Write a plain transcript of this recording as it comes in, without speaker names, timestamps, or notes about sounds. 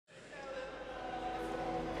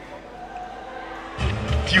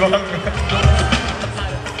You want?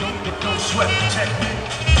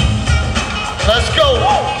 Let's go.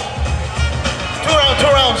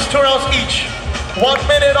 2 rounds each. 1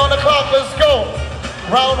 minute on the clock, let's go.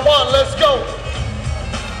 Round 1, let's go.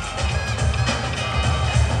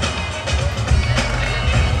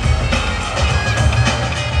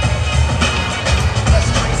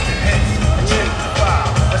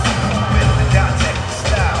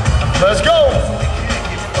 Let's go.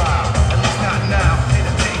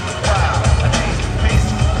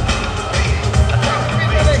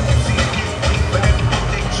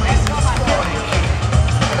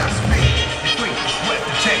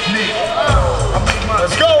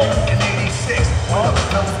 Let's go. In 86, one of the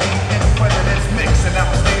president's mix, and I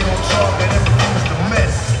was staying on target and refused to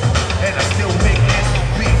miss. And I still make hits for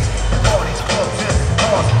beats, parties, clubs, and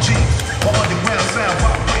cars and jeeps. My underground sound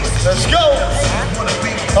vibrates. Let's go.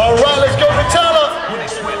 All right, let's go, NUTELLA. When they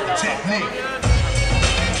sweat the technique.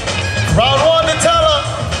 Round 1, NUTELLA.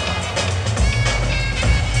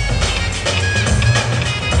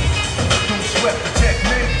 Don't sweat the technique.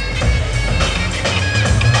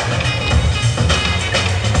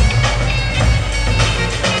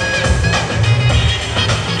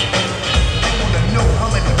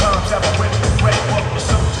 Have a whip with red what the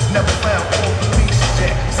soldiers never found all the pieces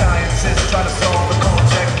yet. Scientists try to solve the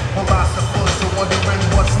context. Philosophers are wondering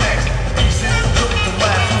what's next. Pieces took the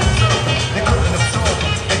lab to observe them. They couldn't absorb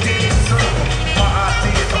them, they didn't deserve them. My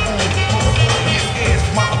ideas are only for the audience ears.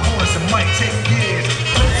 My opponents, it might take years.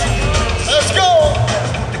 Let's go!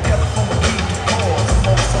 Put together from a people cause.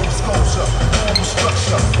 Also sculpture, formal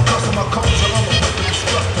structure. Because of my culture, I'm a wicked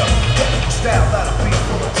instructor. Technical style that'll be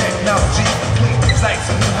full of technology. Complete sights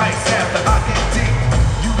and new heights after I get deep.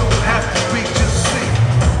 You don't have to speak, just see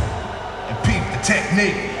and peep the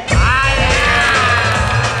technique.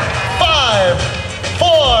 5,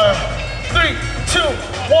 4, 3, 2,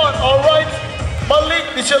 1. All right, Malik,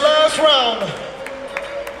 it's your last round.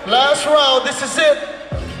 Last round, this is it.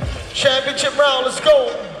 Championship round, let's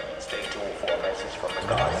go. Stay tuned for a message from the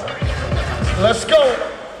gods. Let's go.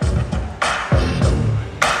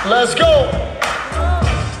 Let's go.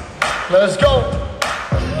 Let's go.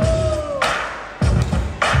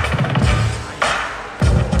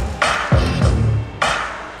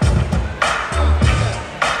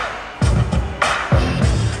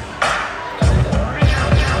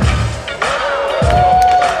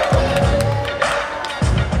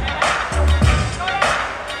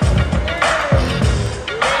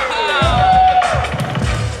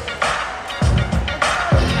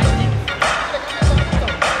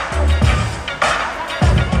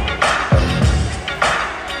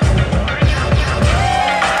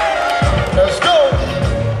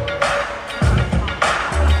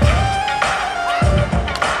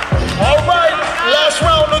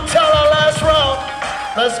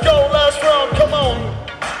 Let's go, last round, come on.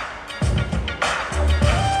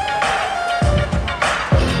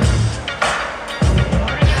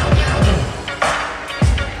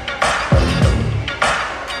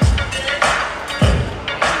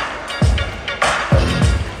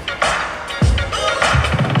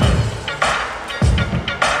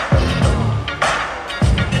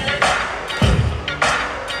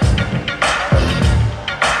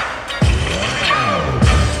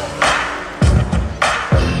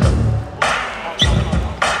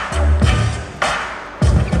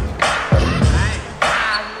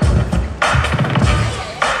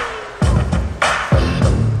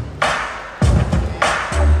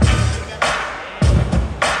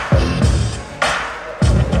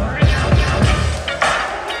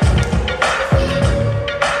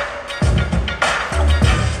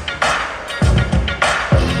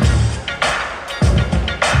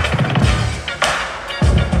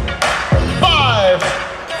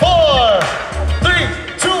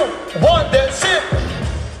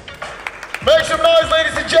 Make some noise,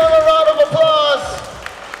 ladies and gentlemen, round of applause.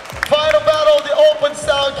 Final battle of the open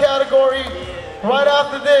style category. Right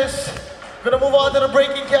after this, we're gonna move on to the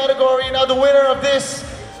breaking category. Now the winner of this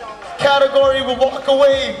category will walk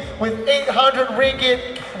away with 800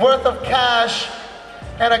 ringgit worth of cash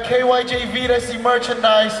and a KYJ Vida C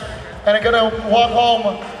merchandise, and are gonna walk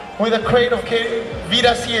home with a crate of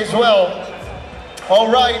Vida C as well. All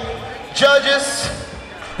right, judges,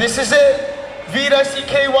 this is it. Vida C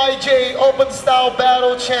KYJ Open Style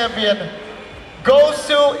Battle Champion goes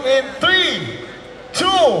to in 3, 2,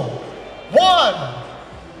 1.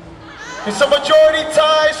 It's a majority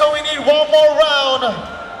tie, so we need one more round.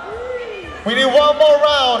 We need one more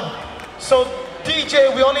round. So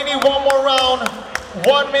DJ, we only need one more round,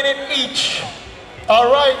 1 minute each. All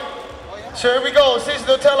right, so here we go. Since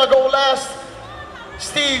NUTELLA go last,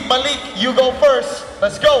 Steve, Malik, you go first.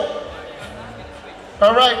 Let's go.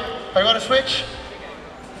 All right, are you gonna switch?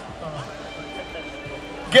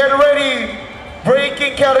 Get ready.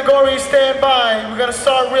 Breaking category, stand by. We're gonna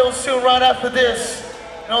start real soon right after this.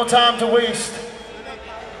 No time to waste.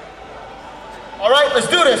 All right, let's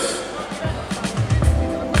do this.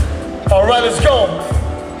 All right, let's go.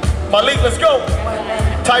 Malik, let's go.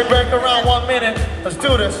 Tie break around 1 minute. Let's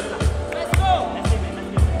do this. Let's go.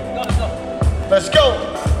 Let's go.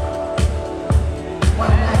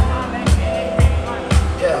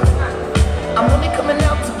 Yeah. I'm only coming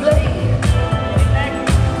out to play.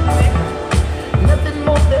 Nothing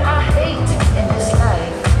more that I hate in this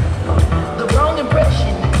life. The wrong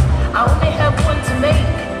impression, I only have one to make.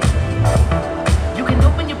 You can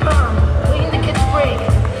open your palm, waiting to catch a break.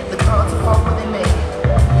 The cards are all what they made.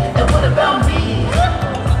 And what about me?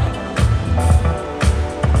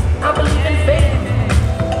 I believe in faith.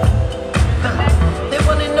 They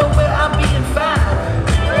wanna know where I'll be in 5.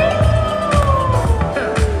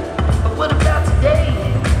 But what about today?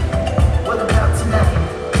 What about tonight?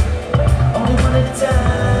 Only one at a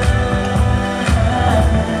time.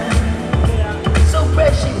 So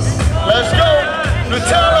precious. Let's go.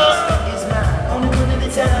 Nutella. Is mine. Only one at a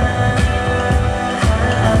time.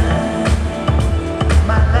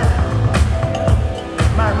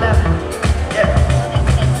 My life. Yeah.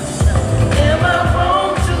 Am I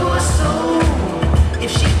wrong to assume if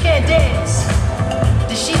she can't dance,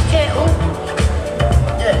 then she can't ooh?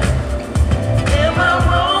 Yeah. Am I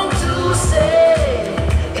wrong to say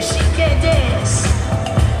if she can't dance,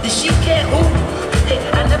 then she can't ooh? Hey,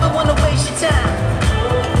 I never wanna waste your time.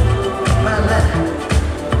 My life,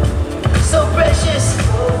 so precious,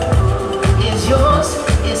 is yours,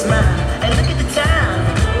 is mine. And look at the time.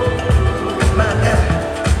 My God,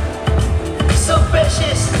 so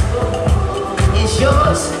precious, is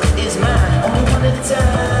yours, is mine. Only one at a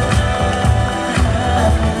time.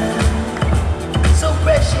 So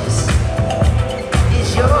precious, is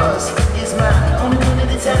yours, is mine. Only one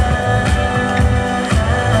at a time.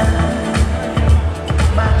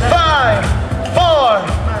 My life. 5, 4,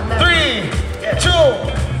 3, 2.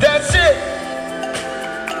 That's it.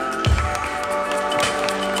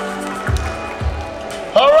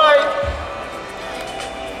 All right.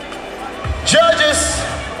 Judges,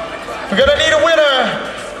 we're gonna need a winner.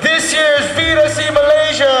 This year's Vida C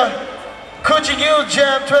Malaysia KUCHING Youth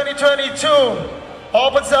Jam 2022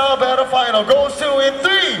 Open Style Battle Final goes to in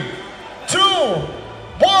 3, 2,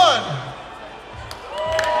 1.